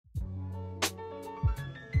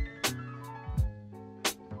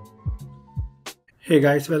Hey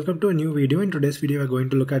guys, welcome to a new video. In today's video, we are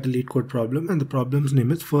going to look at a Leetcode problem, and the problem's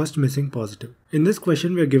name is first missing positive. In this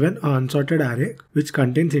question, we are given an unsorted array which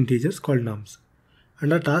contains integers called nums.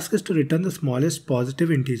 And our task is to return the smallest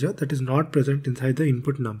positive integer that is not present inside the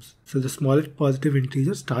input nums. So the smallest positive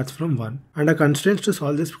integer starts from 1. And our constraints to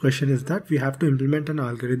solve this question is that we have to implement an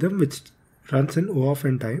algorithm which runs in O of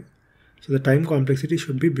n time. So the time complexity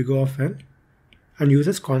should be big O of n. And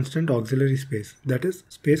uses constant auxiliary space, that is,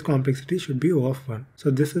 space complexity should be O of 1.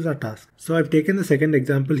 So this is our task. So I've taken the second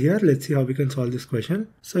example here. Let's see how we can solve this question.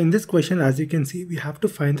 So in this question, as you can see, we have to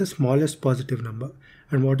find the smallest positive number.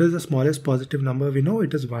 And what is the smallest positive number? We know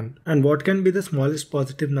it is 1. And what can be the smallest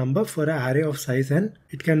positive number for an array of size n?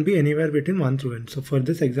 It can be anywhere between 1 through n. So for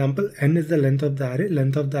this example, n is the length of the array.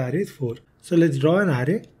 Length of the array is 4. So let's draw an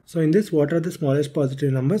array. So in this, what are the smallest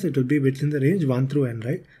positive numbers? It will be within the range 1 through n,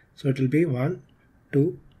 right? So it will be 1,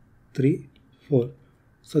 2, 3, 4.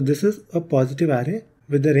 So this is a positive array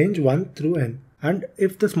with the range 1 through n. And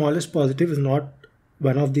if the smallest positive is not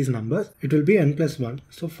one of these numbers, it will be n plus 1,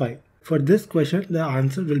 so 5. For this question, the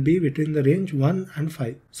answer will be between the range 1 and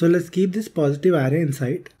 5. So let's keep this positive array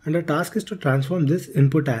inside, and our task is to transform this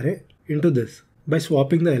input array into this by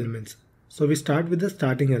swapping the elements. So we start with the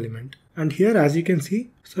starting element. And here, as you can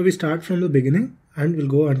see, so we start from the beginning and we'll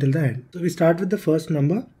go until the end. So we start with the first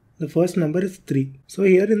number. The first number is 3. So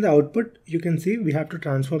here in the output, you can see we have to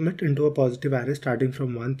transform it into a positive array starting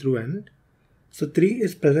from 1 through n. So 3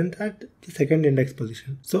 is present at the second index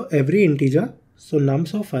position. So every integer, so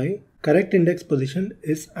nums of I, correct index position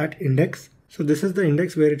is at index. So this is the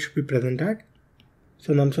index where it should be present at.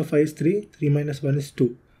 So nums of I is 3, 3 minus 1 is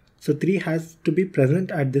 2. So 3 has to be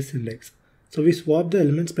present at this index. So we swap the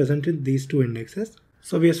elements present in these two indexes.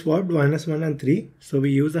 So we have swapped minus 1 and 3. So we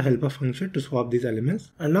use the helper function to swap these elements.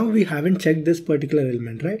 And now we haven't checked this particular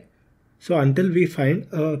element, right? So until we find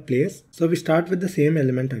a place, so we start with the same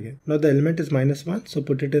element again. Now the element is minus 1. So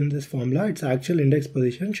put it in this formula. Its actual index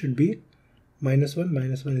position should be minus 1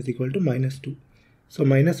 is equal to minus 2. So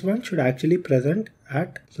minus 1 should actually present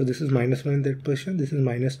at, so this is minus 1 index position. This is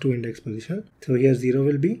minus 2 index position. So here 0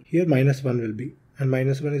 will be, here minus 1 will be. And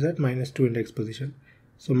minus 1 is at minus 2 index position.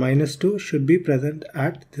 So minus 2 should be present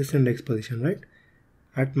at this index position, right?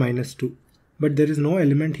 At minus 2. But there is no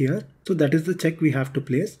element here. So that is the check we have to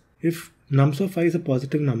place. If nums of I is a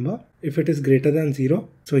positive number, if it is greater than 0,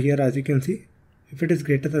 so here as you can see, if it is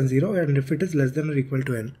greater than 0 and if it is less than or equal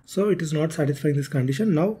to n. So it is not satisfying this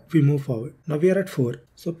condition. Now we move forward. Now we are at 4.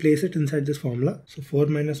 So place it inside this formula. So 4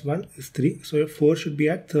 minus 1 is 3. So 4 should be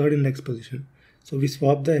at third index position. So we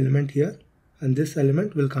swap the element here and this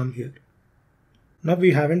element will come here. Now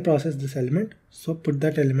we haven't processed this element, so put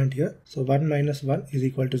that element here. So 1 minus 1 is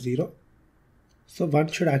equal to 0. So 1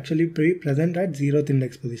 should actually be present at 0th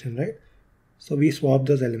index position, right? So we swap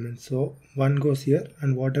those elements. So 1 goes here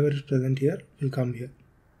and whatever is present here will come here.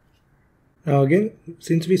 Now again,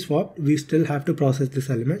 since we swapped, we still have to process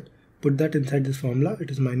this element. Put that inside this formula.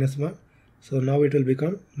 It is minus 1. So now it will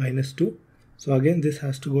become minus 2. So again, this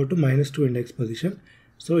has to go to minus 2 index position.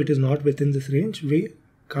 So it is not within this range. We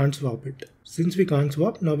can't swap it. Since we can't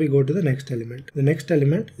swap, now we go to the next element. The next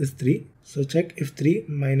element is 3. So check if 3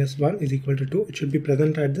 minus 1 is equal to 2. It should be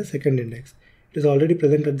present at the second index. It is already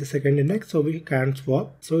present at the second index, so we can't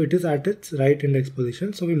swap. So it is at its right index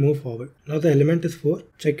position, so we move forward. Now the element is 4.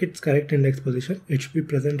 Check its correct index position. It should be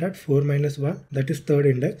present at 4 minus 1, that is third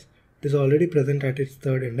index. It is already present at its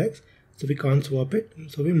third index, so we can't swap it,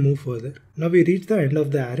 so we move further. Now we reach the end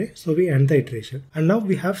of the array, so we end the iteration. And now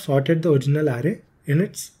we have sorted the original array in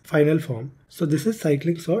its final form. So this is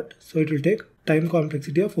cyclic sort, so it will take time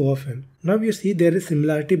complexity of O of n. Now you see there is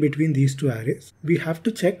similarity between these two arrays. We have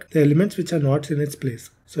to check the elements which are not in its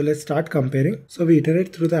place. So let's start comparing. So we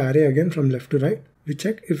iterate through the array again from left to right. We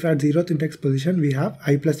check if at 0th index position we have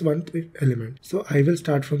I plus 1 element. So I will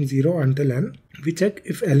start from 0 until n. We check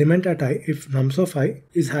if element at I, if nums of I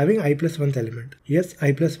is having I plus 1th element. Yes,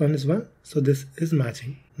 I plus 1 is 1, so this is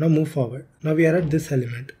matching. Now move forward. Now we are at this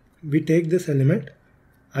element. We take this element,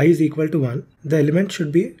 I is equal to 1. The element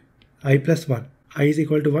should be I plus 1. I is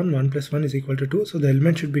equal to 1, 1 plus 1 is equal to 2. So the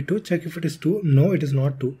element should be 2. Check if it is 2. No, it is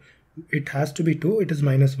not 2. It has to be 2. It is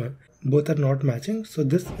minus 1. Both are not matching. So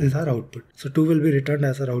this is our output. So 2 will be returned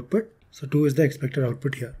as our output. So 2 is the expected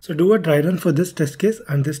output here. So do a dry run for this test case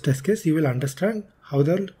and this test case. You will understand how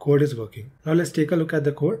the code is working. Now let's take a look at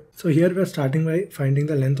the code. So here we are starting by finding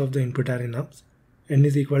the length of the input array nums. N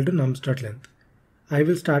is equal to nums.length. I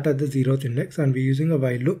will start at the 0th index and we're using a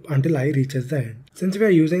while loop until I reaches the end. Since we are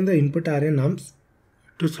using the input array nums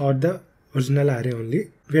to sort the original array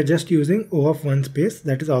only. We are just using O of 1 space,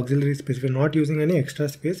 that is auxiliary space. We are not using any extra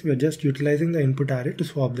space. We are just utilizing the input array to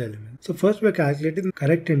swap the elements. So first we are calculating the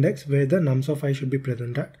correct index where the nums of I should be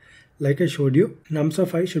present at. Like I showed you, nums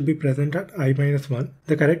of I should be present at I minus 1.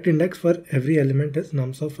 The correct index for every element is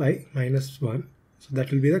nums of I minus 1. So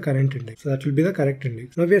that will be the current index. So that will be the correct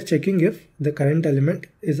index. Now we are checking if the current element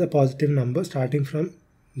is a positive number starting from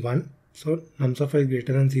 1. So nums of I is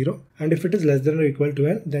greater than 0. And if it is less than or equal to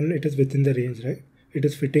n, then it is within the range, right? It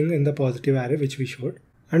is fitting in the positive array which we showed.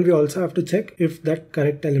 And we also have to check if that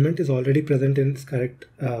correct element is already present in its correct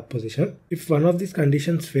position. If one of these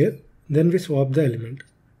conditions fail, then we swap the element.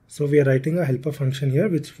 So we are writing a helper function here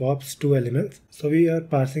which swaps two elements. So we are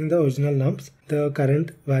passing the original nums, the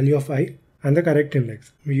current value of I, and the correct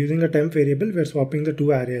index. We're using a temp variable, we're swapping the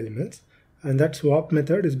two array elements, and that swap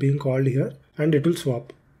method is being called here, and it will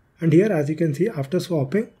swap. And here, as you can see, after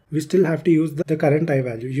swapping, we still have to use the current I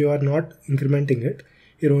value. You are not incrementing it.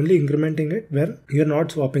 You're only incrementing it when you're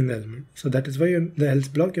not swapping the element. So that is why in the else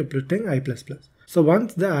block, you're putting I++. So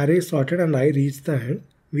once the array is sorted and I reach the end,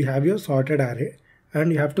 we have your sorted array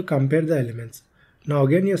and you have to compare the elements. Now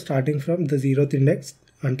again, you're starting from the 0th index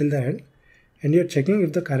until the end, and you're checking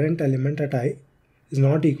if the current element at I is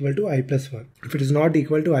not equal to I+1. If it is not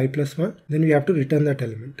equal to I+1, then we have to return that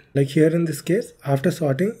element. Like here in this case, after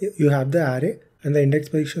sorting, you have the array and the index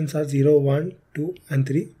positions are 0, 1, 2 and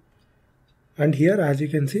 3. And here, as you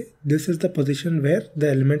can see, this is the position where the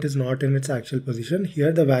element is not in its actual position.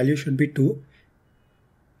 Here the value should be 2,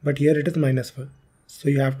 but here it is -1. So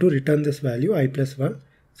you have to return this value I+1,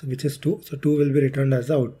 so which is 2. So 2 will be returned as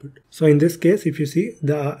the output. So in this case, if you see,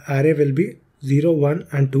 the array will be 0, 1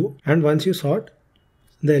 and 2. And once you sort,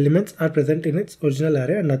 the elements are present in its original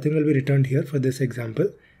array and nothing will be returned here for this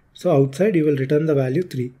example. So outside you will return the value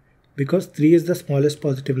 3 because 3 is the smallest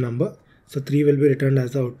positive number. So 3 will be returned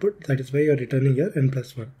as the output. That is why you are returning here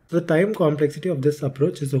n+1. So the time complexity of this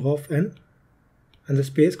approach is O of n and the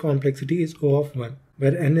space complexity is O of 1,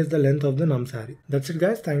 where n is the length of the nums array. That's it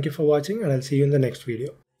guys. Thank you for watching and I'll see you in the next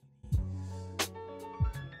video.